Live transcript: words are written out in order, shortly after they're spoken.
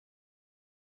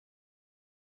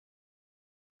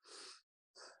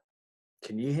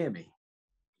Can you hear me?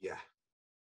 Yeah.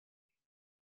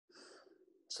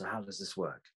 So how does this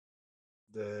work?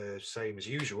 The same as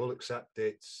usual, except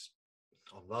it's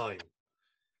online.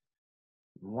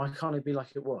 Why can't it be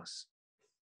like it was?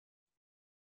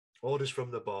 Orders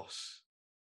from the boss.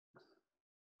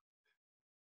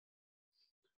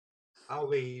 I'll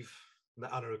leave.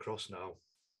 Let Anna across now.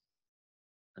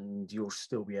 And you'll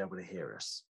still be able to hear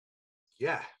us?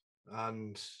 Yeah,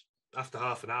 and after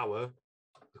half an hour,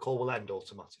 the call will end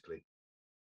automatically.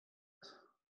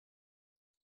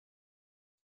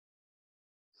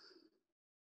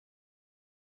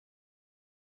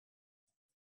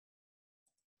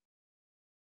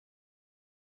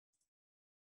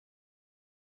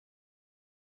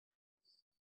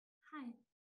 Hi.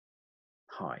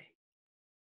 Hi.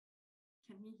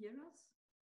 Can he hear us?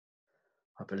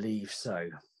 I believe so.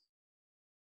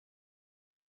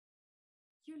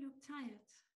 You look tired.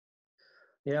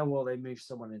 Yeah, well, they moved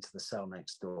someone into the cell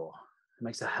next door. It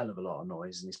makes a hell of a lot of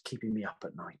noise and it's keeping me up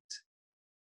at night.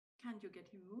 Can't you get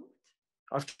him moved?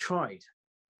 I've tried.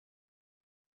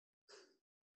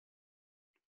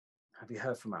 Have you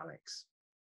heard from Alex?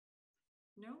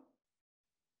 No.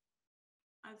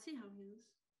 I'll see how he is.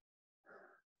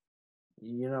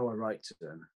 You know I write to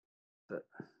him, but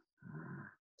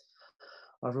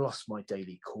I've lost my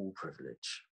daily call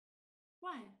privilege.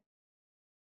 Why?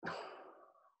 I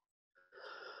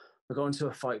got into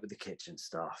a fight with the kitchen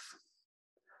staff.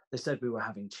 They said we were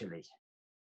having chili.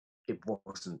 It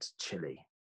wasn't chili.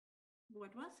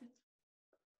 What was it?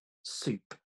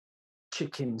 Soup.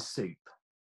 Chicken soup.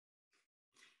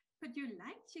 But you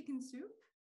like chicken soup?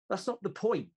 That's not the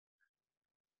point.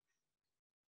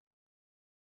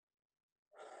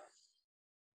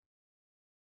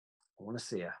 I want to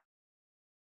see her.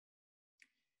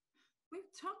 We've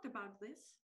talked about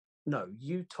this. No,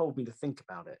 you told me to think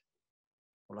about it.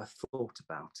 Well, I thought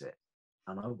about it,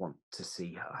 and I want to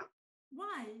see her.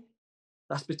 Why?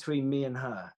 That's between me and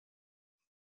her.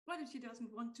 What if she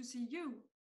doesn't want to see you?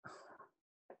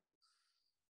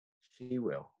 She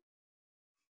will.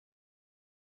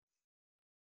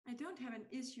 I don't have an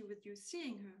issue with you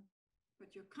seeing her,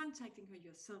 but you're contacting her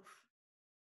yourself.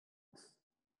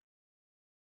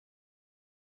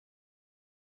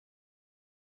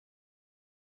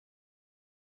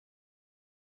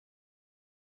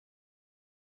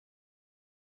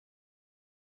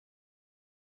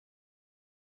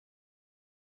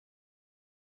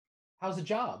 How's the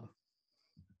job?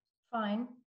 Fine.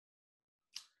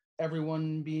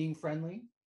 Everyone being friendly?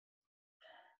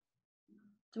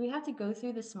 Do we have to go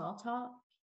through the small talk?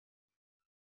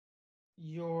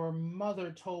 Your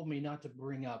mother told me not to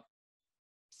bring up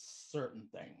certain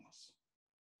things.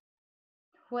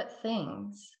 What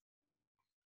things?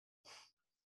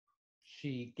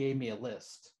 She gave me a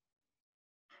list.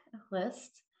 A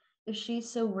list? If she's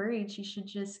so worried, she should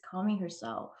just call me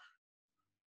herself.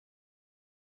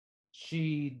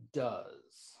 She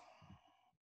does.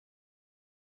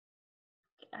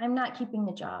 I'm not keeping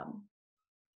the job.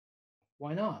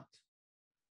 Why not?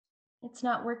 It's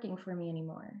not working for me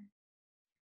anymore.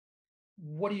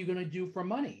 What are you going to do for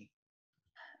money?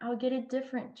 I'll get a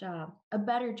different job, a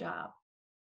better job.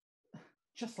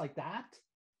 Just like that?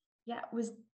 Yeah,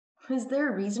 was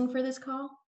there a reason for this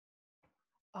call?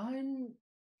 I'm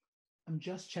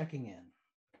just checking in.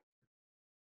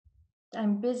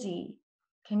 I'm busy.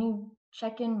 Can you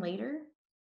check in later?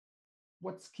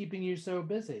 What's keeping you so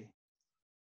busy?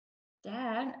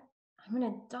 Dad, I'm an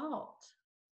adult.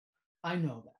 I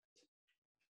know that.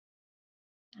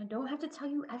 I don't have to tell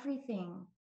you everything.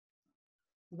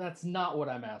 That's not what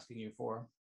I'm asking you for.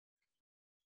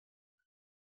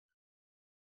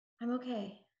 I'm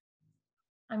okay.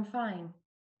 I'm fine.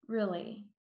 Really.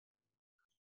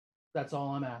 That's all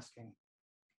I'm asking.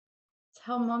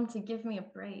 Tell Mom to give me a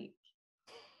break.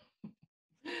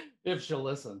 If she'll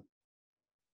listen.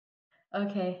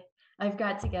 Okay, I've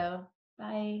got to go.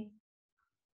 Bye.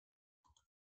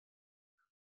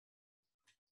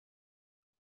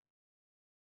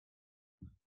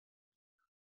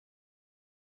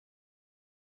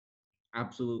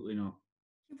 Absolutely not.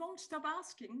 He won't stop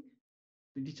asking.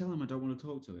 Did you tell him I don't want to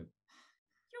talk to him?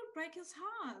 You'll break his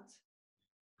heart.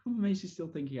 What makes you still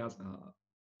think he has a heart?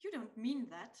 You don't mean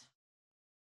that.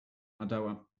 I don't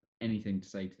have anything to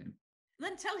say to him.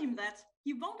 Then tell him that.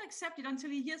 He won't accept it until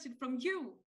he hears it from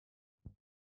you.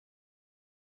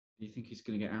 Do you think he's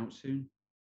going to get out soon?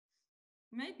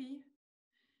 Maybe.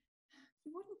 He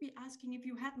wouldn't be asking if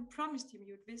you hadn't promised him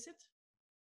you'd visit.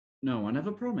 No, I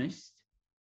never promised.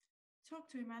 Talk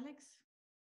to him, Alex.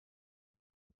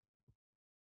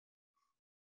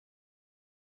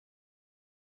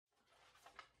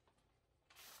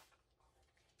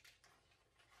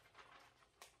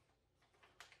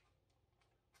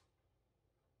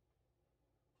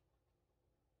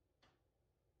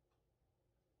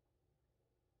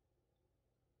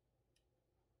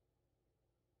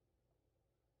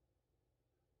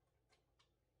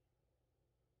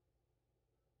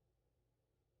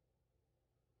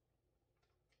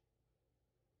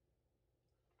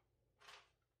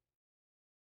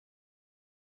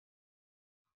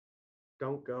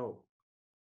 Don't go.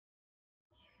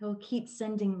 He'll keep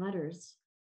sending letters.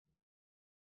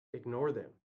 Ignore them.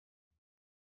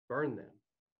 Burn them.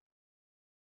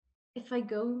 If I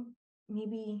go,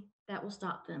 maybe that will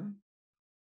stop them.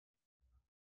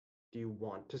 Do you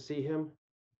want to see him?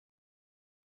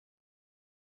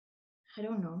 I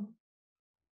don't know.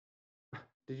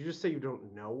 Did you just say you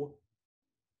don't know?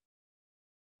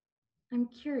 I'm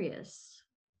curious.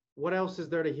 What else is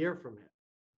there to hear from him?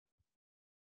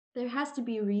 There has to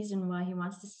be a reason why he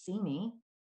wants to see me.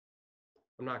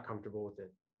 I'm not comfortable with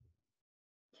it.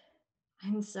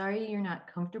 I'm sorry you're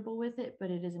not comfortable with it, but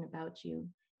it isn't about you.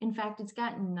 In fact, it's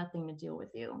got nothing to do with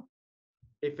you.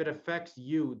 If it affects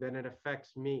you, then it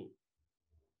affects me.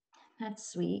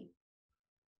 That's sweet.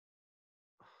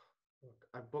 Look,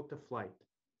 I booked a flight,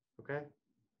 okay?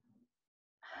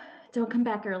 Don't come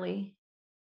back early.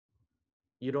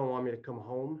 You don't want me to come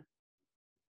home?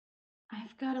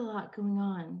 I've got a lot going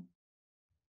on.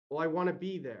 Well, I want to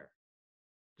be there.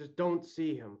 Just don't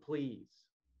see him, please.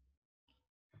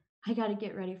 I got to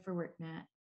get ready for work, Matt.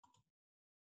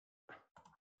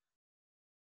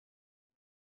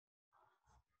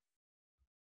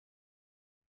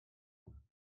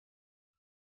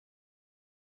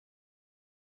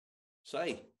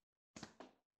 Say,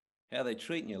 how they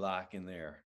treating you like in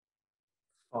there?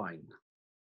 Fine.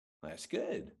 That's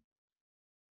good.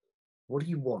 What do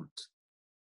you want?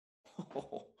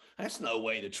 Oh, that's no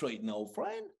way to treat an old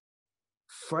friend.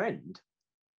 Friend?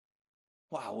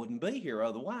 Well, I wouldn't be here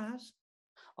otherwise.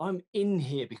 I'm in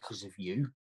here because of you.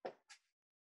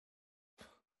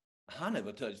 I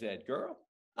never touched that girl.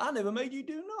 I never made you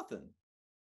do nothing.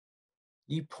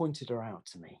 You pointed her out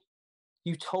to me.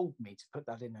 You told me to put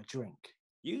that in a drink.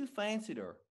 You fancied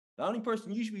her. The only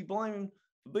person you should be blaming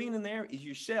for being in there is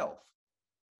yourself.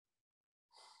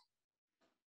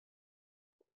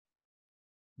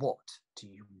 What do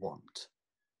you want?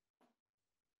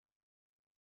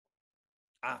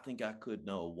 I think I could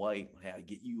know a way on how to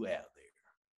get you out of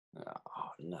there.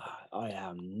 Oh, no, I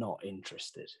am not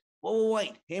interested. Well,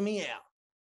 wait, hear me out.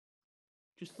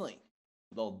 Just think,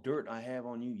 with all the dirt I have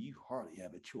on you, you hardly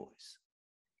have a choice.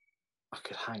 I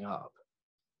could hang up.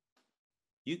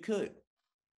 You could.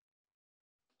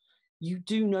 You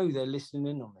do know they're listening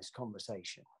in on this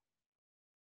conversation.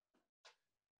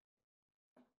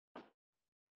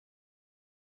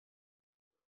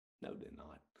 No, they're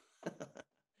not.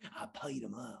 I paid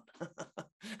them up.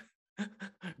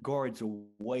 Guards are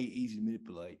way easy to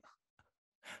manipulate.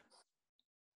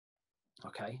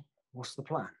 Okay, what's the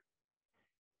plan?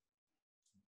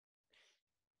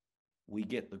 We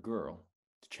get the girl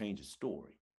to change the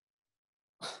story.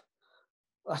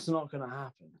 That's not going to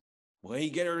happen. Well, you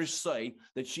get her to say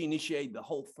that she initiated the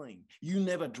whole thing. You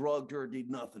never drugged her or did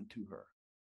nothing to her.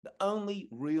 The only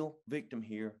real victim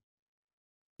here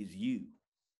is you.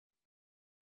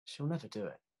 She'll never do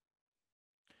it.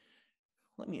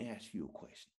 Let me ask you a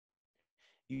question.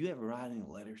 You ever write any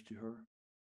letters to her?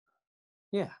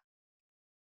 Yeah.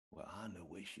 Well, I know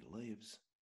where she lives.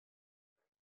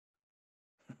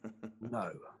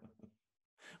 No.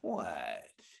 What?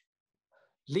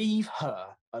 Leave her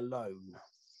alone.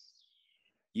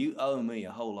 You owe me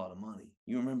a whole lot of money.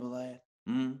 You remember that?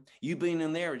 You being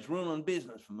in there is ruining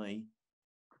business for me.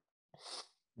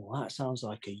 Well, that sounds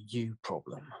like a you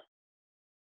problem.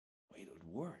 It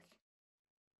would work.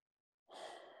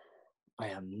 I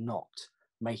am not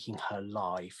making her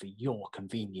lie for your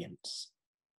convenience.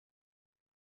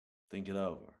 Think it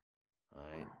over, all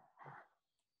right?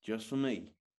 Just for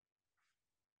me.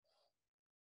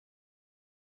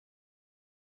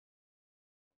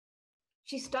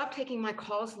 She stopped taking my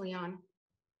calls, Leon.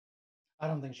 I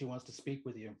don't think she wants to speak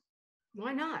with you.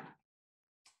 Why not?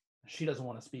 She doesn't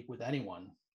want to speak with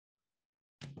anyone.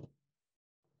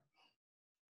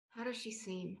 How does she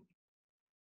seem?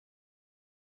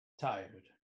 Tired.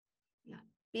 Yeah.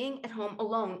 Being at home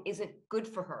alone isn't good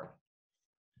for her.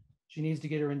 She needs to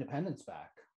get her independence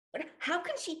back. But how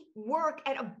can she work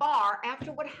at a bar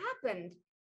after what happened?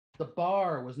 The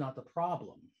bar was not the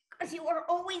problem. Because you were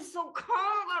always so calm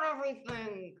about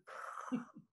everything.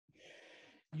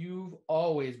 You've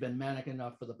always been manic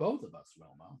enough for the both of us,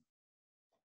 Wilma.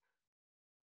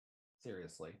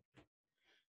 Seriously.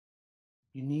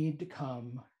 You need to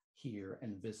come here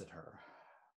and visit her.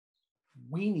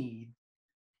 We need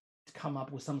to come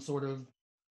up with some sort of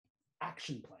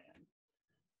action plan.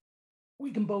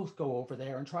 We can both go over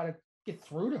there and try to get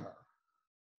through to her.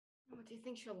 Oh, do you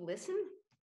think she'll listen?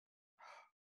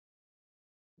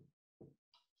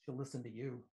 She'll listen to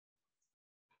you.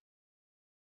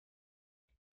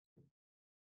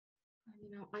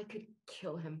 You know, I could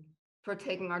kill him for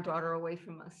taking our daughter away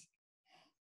from us.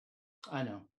 I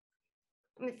know.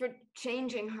 I mean, for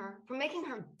changing her, for making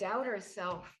her doubt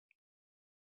herself.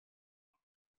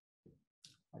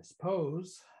 I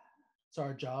suppose it's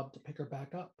our job to pick her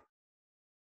back up.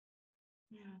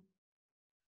 Yeah.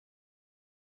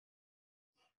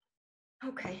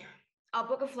 Okay, I'll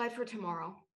book a flight for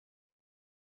tomorrow.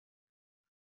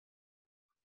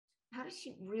 How does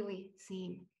she really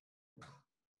seem?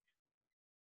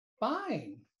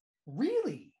 Fine.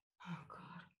 Really? Oh,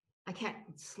 God. I can't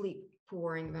sleep for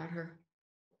worrying about her.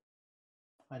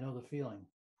 I know the feeling.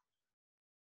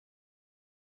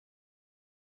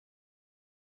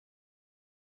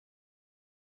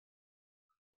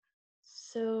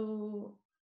 So,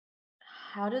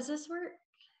 how does this work?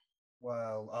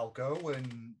 Well, I'll go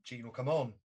and Jean will come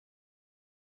on.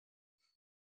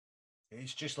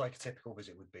 It's just like a typical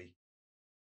visit would be.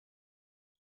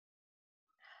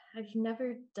 I've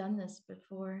never done this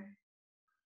before.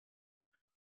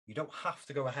 You don't have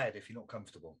to go ahead if you're not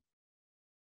comfortable.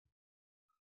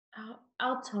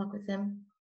 I'll talk with him.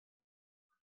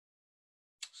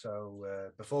 So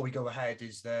before we go ahead,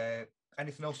 is there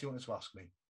anything else you wanted to ask me?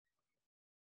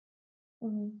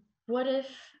 What if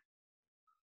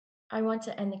I want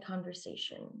to end the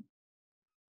conversation?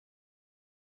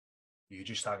 You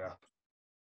just hang up.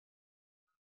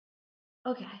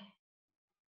 Okay.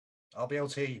 I'll be able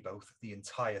to hear you both the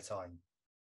entire time.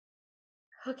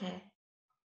 Okay.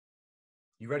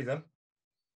 You ready then?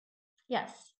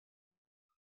 Yes.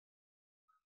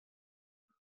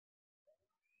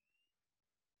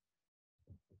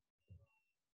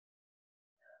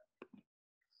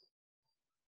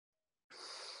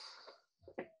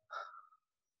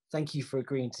 Thank you for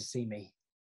agreeing to see me.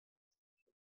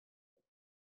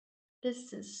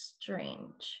 This is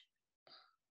strange.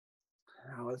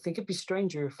 Now, I think it'd be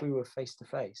stranger if we were face to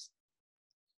face.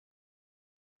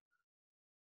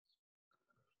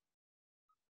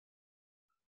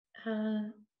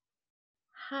 Hi.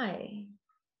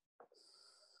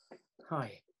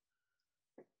 Hi.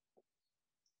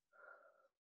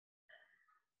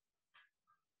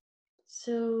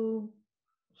 So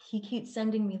he keeps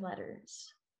sending me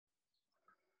letters.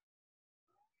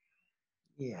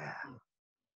 Yeah.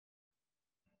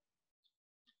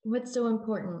 What's so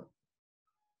important?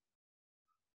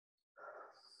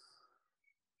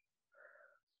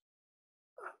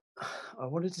 I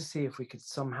wanted to see if we could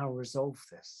somehow resolve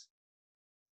this.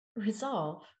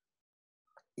 Resolve?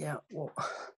 Yeah, well,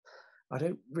 I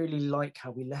don't really like how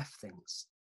we left things.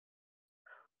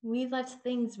 We left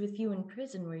things with you in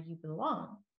prison where you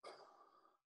belong.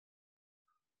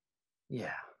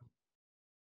 Yeah.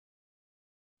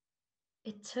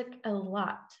 It took a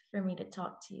lot for me to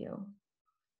talk to you.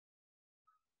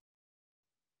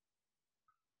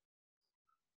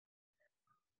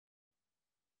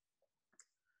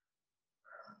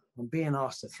 I'm being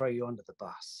asked to throw you under the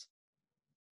bus.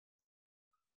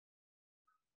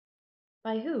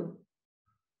 By who?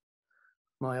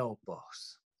 My old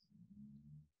boss.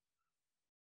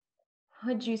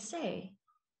 What'd you say?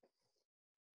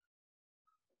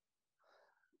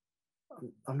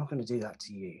 I'm not going to do that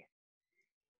to you.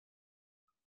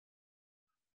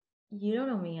 You don't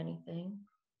owe me anything.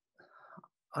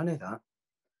 I know that.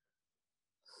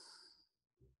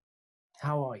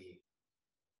 How are you?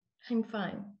 I'm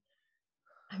fine.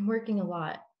 I'm working a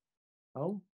lot.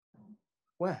 Oh?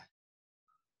 Where?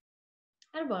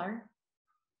 At a bar.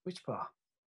 Which bar?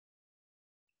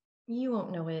 You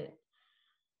won't know it.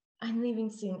 I'm leaving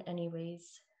soon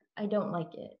anyways. I don't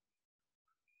like it.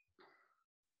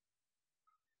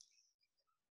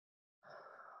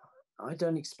 I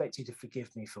don't expect you to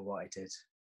forgive me for what I did.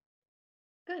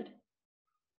 Good.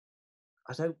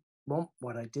 I don't want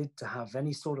what I did to have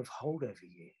any sort of hold over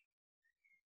you.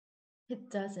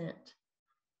 It doesn't.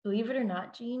 Believe it or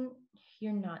not, Jean,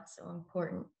 you're not so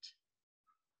important.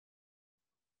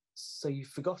 So you've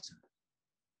forgotten?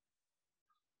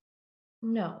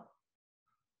 No.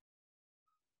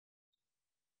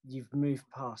 You've moved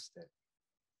past it.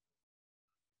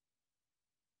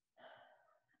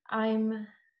 I'm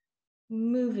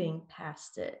moving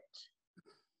past it.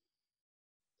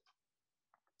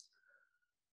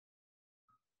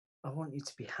 I want you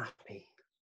to be happy.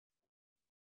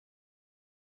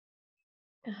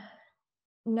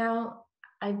 Now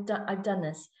I've done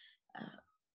this.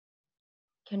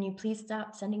 Can you please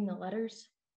stop sending the letters?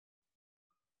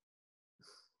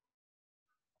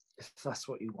 If that's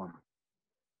what you want.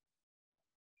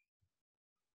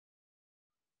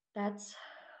 That's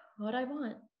what I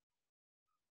want.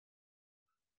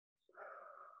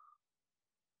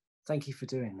 Thank you for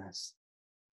doing this.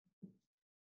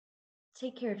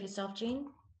 Take care of yourself, Jean.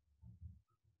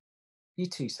 You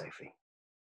too, Sophie.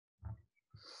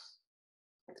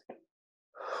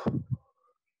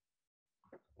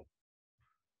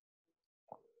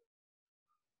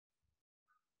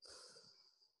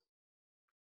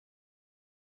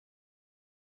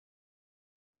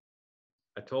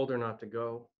 I told her not to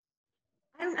go.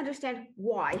 I don't understand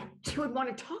why she would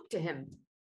want to talk to him.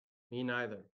 Me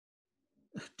neither.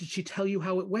 Did she tell you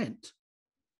how it went?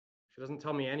 She doesn't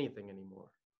tell me anything anymore.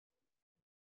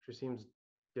 She seems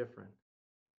different.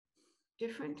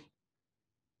 Different?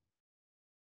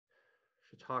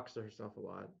 She talks to herself a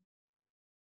lot.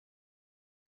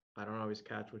 I don't always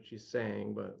catch what she's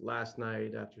saying, but last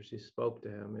night after she spoke to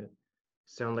him, it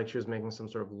sounded like she was making some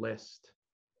sort of list.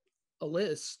 A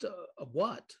list of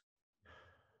what?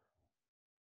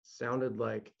 Sounded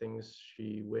like things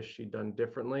she wished she'd done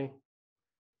differently.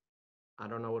 I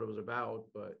don't know what it was about,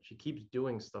 but she keeps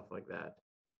doing stuff like that.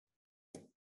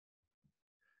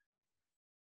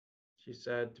 She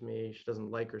said to me she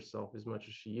doesn't like herself as much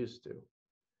as she used to.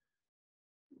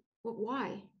 But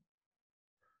why?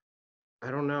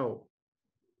 I don't know.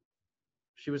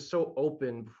 She was so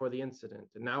open before the incident,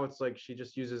 and now it's like she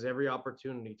just uses every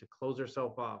opportunity to close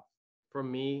herself off from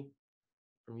me,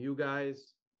 from you guys.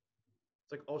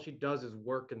 It's like all she does is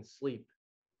work and sleep.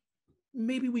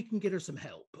 Maybe we can get her some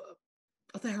help.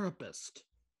 A therapist.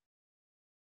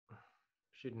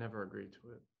 She'd never agree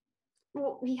to it.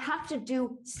 Well, we have to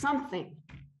do something.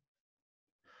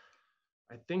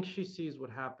 I think she sees what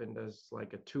happened as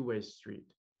like a two-way street.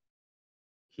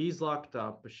 He's locked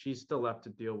up, but she's still left to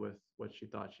deal with what she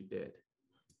thought she did.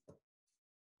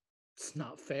 It's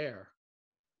not fair.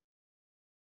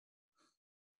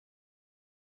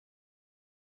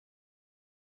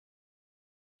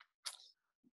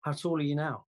 How tall are you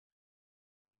now?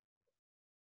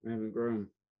 I haven't grown.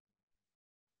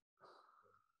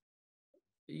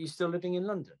 Are you still living in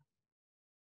London?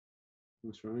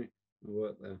 That's right. I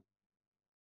work there.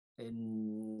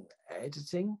 In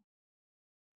editing?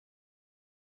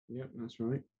 Yep, that's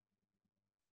right.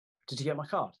 Did you get my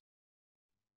card?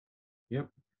 Yep.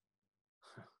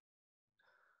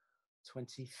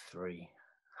 23.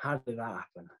 How did that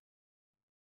happen?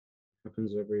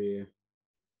 Happens every year.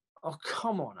 Oh,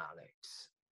 come on, Alex.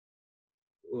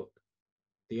 Look,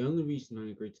 the only reason I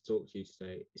agreed to talk to you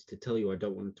today is to tell you I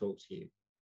don't want to talk to you.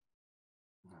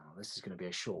 Oh, this is going to be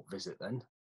a short visit then.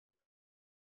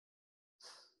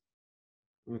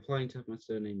 I'm applying to have my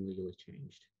surname legally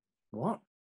changed. What?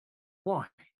 Why?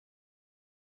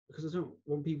 Because I don't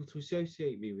want people to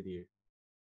associate me with you.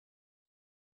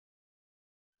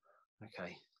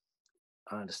 Okay,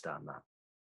 I understand that.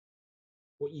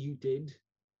 What you did,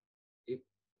 it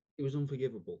was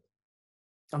unforgivable.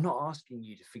 I'm not asking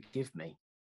you to forgive me.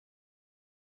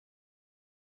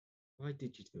 Why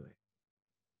did you do it?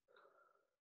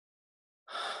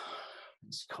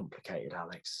 It's complicated,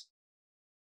 Alex.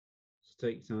 So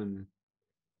take your time then.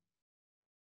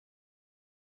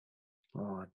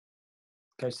 Oh, I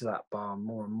go to that bar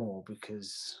more and more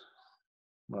because,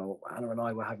 well, Anna and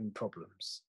I were having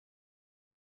problems.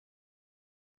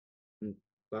 And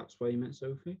that's why you met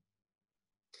Sophie?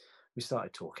 We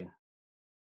started talking.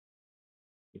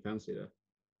 You fancied her?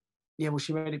 Yeah, well,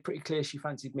 she made it pretty clear she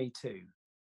fancied me too.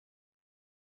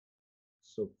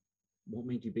 So what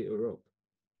made you beat her up?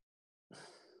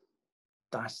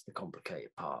 That's the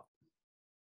complicated part.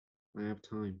 I have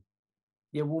time.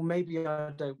 Yeah, well, maybe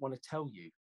I don't want to tell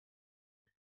you.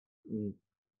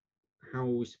 How are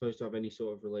we supposed to have any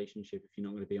sort of relationship if you're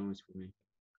not going to be honest with me?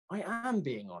 I am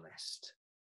being honest.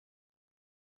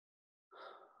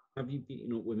 Have you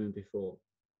beaten up women before?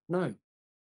 No.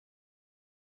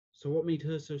 So what made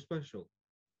her so special?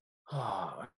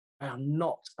 Oh, I am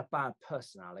not a bad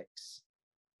person, Alex.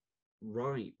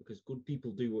 Right, because good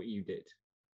people do what you did.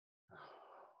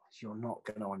 You're not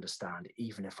going to understand,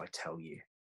 even if I tell you.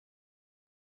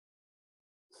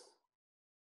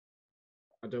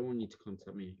 I don't want you to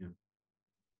contact me again.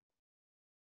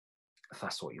 If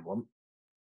that's what you want.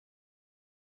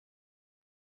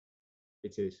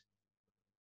 It is.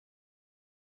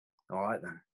 All right,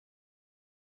 then.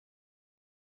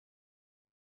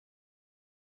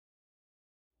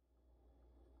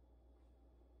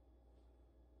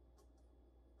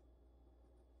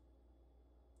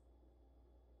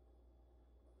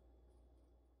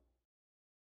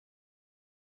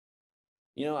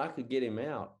 You know, I could get him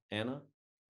out, Anna.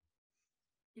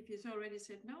 If he's already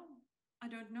said no, I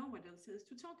don't know what else is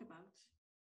to talk about.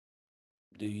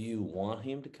 Do you want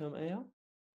him to come out?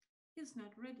 He's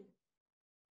not ready.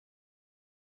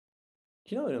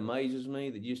 You know, it amazes me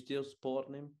that you're still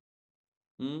supporting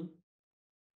him.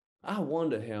 I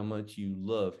wonder how much you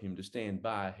love him to stand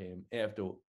by him after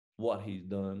what he's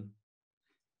done.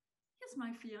 He's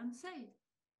my fiancé.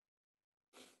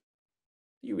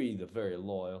 You're either very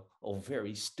loyal or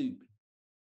very stupid.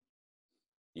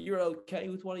 You're okay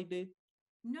with what he did?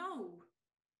 No.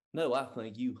 No, I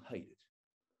think you hate it.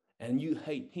 And you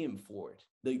hate him for it,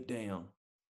 deep down.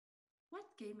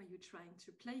 game are you trying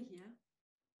to play here?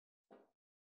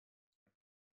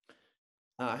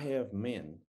 I have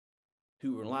men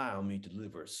who rely on me to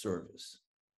deliver a service.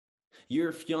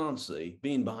 Your fiance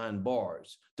being behind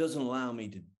bars doesn't allow me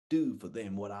to do for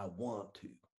them what I want to.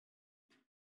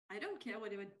 I don't care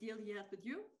whatever deal he had with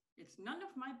you. It's none of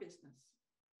my business.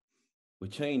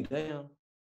 With Jane down,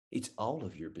 it's all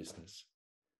of your business.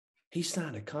 He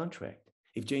signed a contract.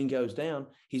 If Jane goes down,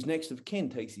 his next of kin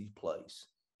takes his place.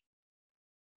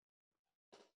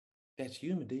 That's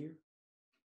you, my dear.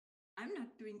 I'm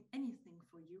not doing anything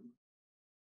for you.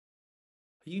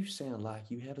 You sound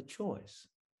like you have a choice.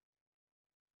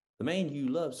 The man you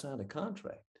love signed a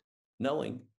contract,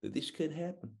 knowing that this could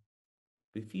happen.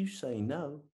 But if you say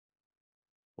no,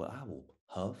 well, I will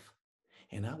huff,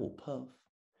 and I will puff,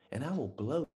 and I will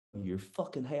blow your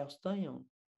fucking house down.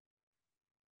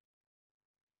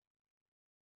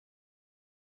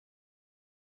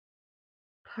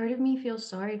 Part of me feels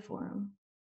sorry for him.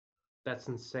 That's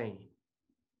insane.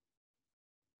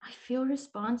 I feel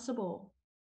responsible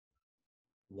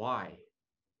Why?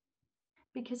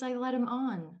 because I let him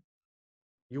on.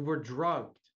 You were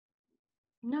drugged.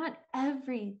 Not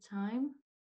every time.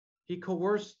 He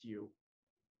coerced you.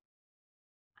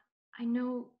 I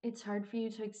know it's hard for you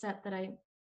to accept that I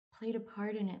played a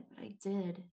part in it, but I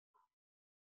did.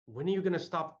 When are you going to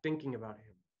stop thinking about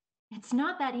him? It's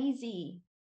not that easy.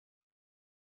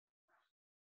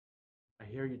 I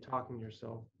hear you talking to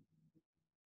yourself.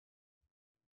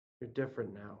 You're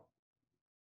different now.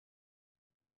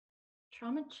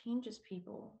 Trauma changes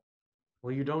people.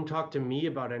 Well, you don't talk to me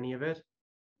about any of it.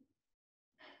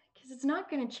 Because it's not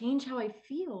going to change how I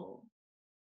feel.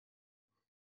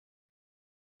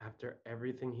 After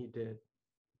everything he did,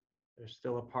 there's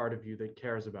still a part of you that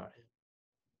cares about him.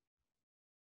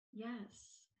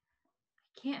 Yes.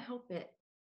 I can't help it.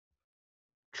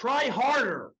 Try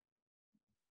harder!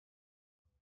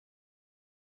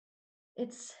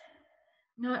 It's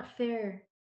not fair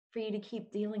for you to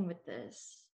keep dealing with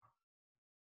this.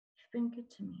 You've been good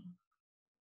to me.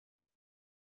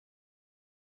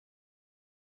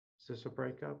 Is this a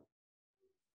breakup?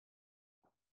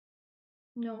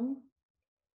 No.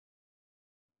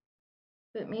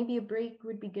 But maybe a break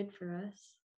would be good for us.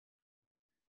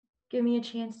 Give me a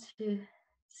chance to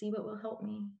see what will help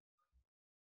me.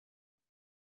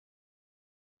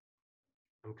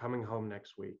 I'm coming home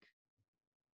next week.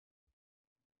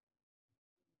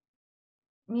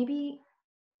 Maybe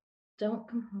don't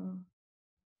come home.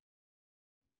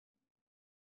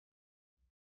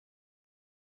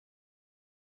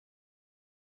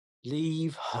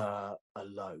 Leave her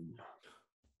alone.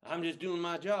 I'm just doing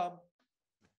my job.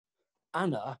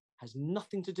 Anna has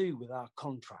nothing to do with our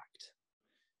contract.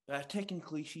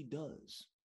 Technically, she does.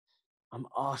 I'm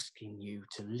asking you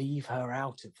to leave her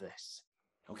out of this.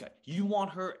 Okay, you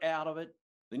want her out of it?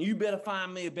 Then you better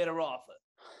find me a better offer.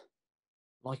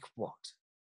 Like what?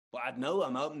 Well, I know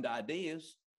I'm open to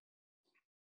ideas.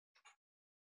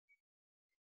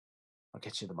 I'll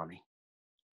get you the money.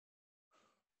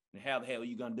 And how the hell are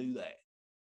you going to do that?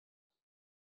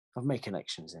 I've made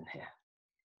connections in here.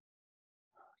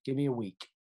 Give me a week.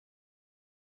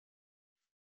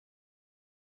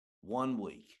 1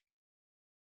 week.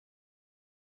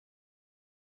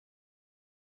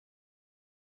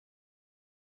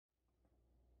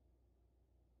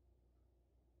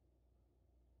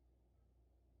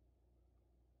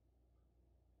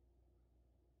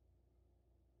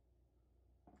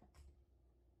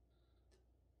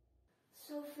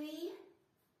 Sophie,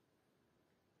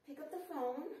 pick up the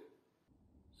phone.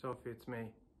 Sophie, it's me.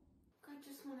 I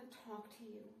just want to talk to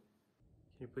you.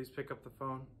 Can you please pick up the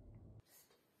phone?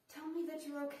 Just tell me that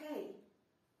you're okay.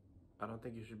 I don't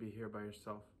think you should be here by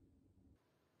yourself.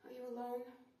 Are you alone?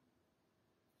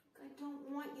 I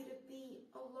don't want you to be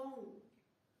alone.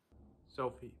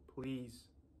 Sophie, please.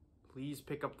 Please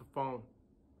pick up the phone.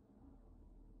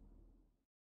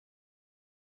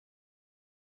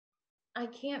 I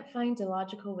can't find a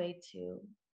logical way to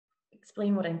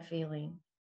explain what I'm feeling.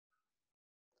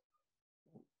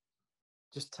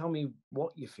 Just tell me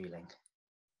what you're feeling.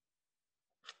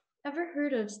 Ever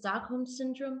heard of Stockholm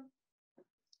Syndrome?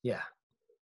 Yeah.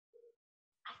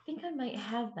 I think I might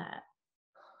have that.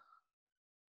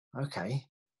 Okay.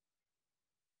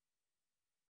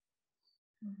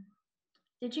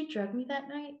 Did you drug me that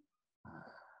night?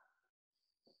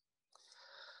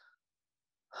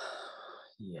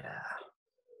 Yeah.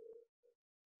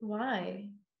 Why?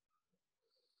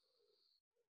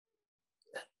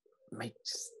 I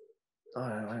don't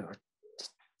know, I've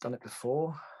just done it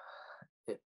before.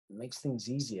 It makes things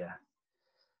easier.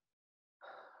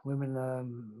 Women are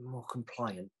more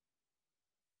compliant.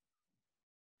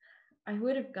 I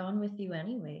would have gone with you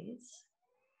anyways.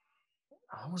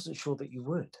 I wasn't sure that you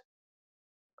would.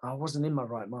 I wasn't in my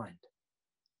right mind.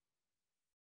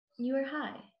 You were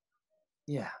high.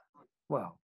 Yeah,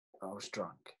 well, I was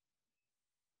drunk.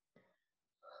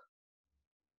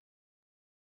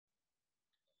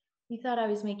 You thought I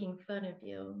was making fun of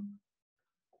you.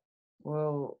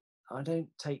 Well, I don't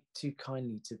take too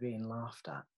kindly to being laughed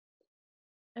at.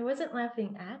 I wasn't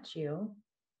laughing at you.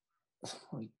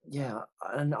 Well, yeah,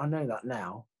 and I know that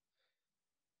now.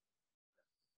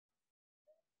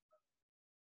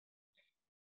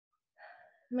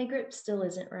 My grip still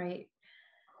isn't right.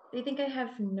 They think I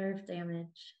have nerve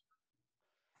damage.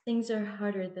 Things are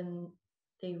harder than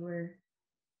they were.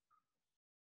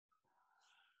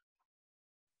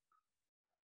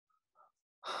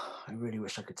 I really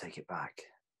wish I could take it back.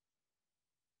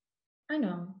 I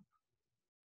know.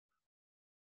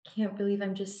 Can't believe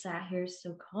I'm just sat here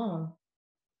so calm.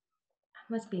 I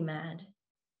must be mad.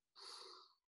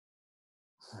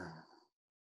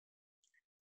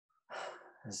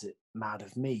 Is it mad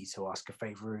of me to ask a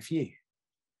favor of you?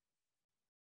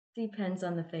 Depends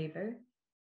on the favor.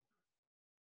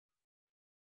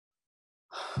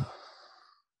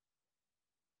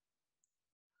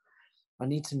 I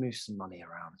need to move some money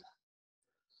around.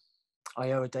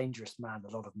 I owe a dangerous man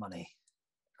a lot of money.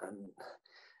 And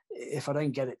if I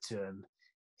don't get it to him,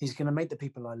 he's going to make the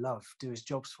people I love do his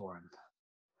jobs for him.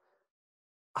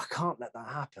 I can't let that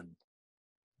happen.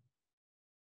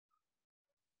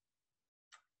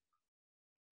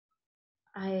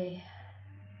 I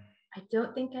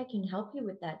don't think I can help you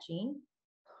with that, Jean.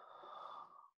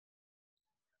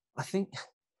 I think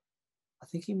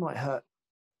he might hurt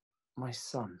my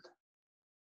son.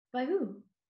 By who?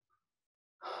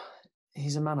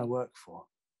 He's a man I work for.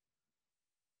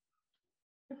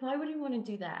 Why would he want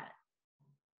to do that?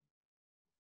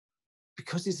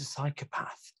 Because he's a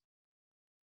psychopath.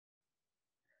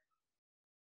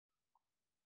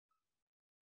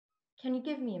 Can you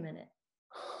give me a minute?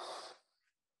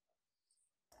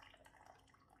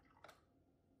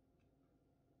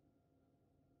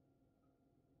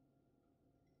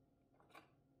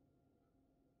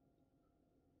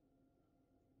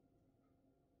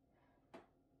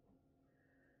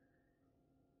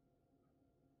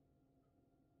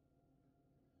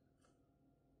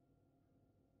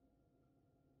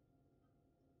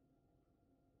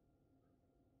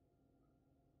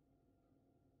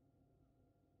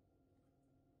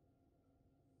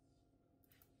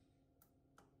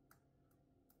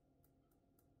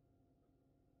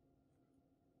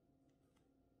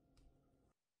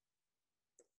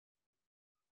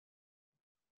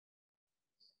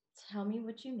 Tell me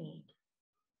what you need.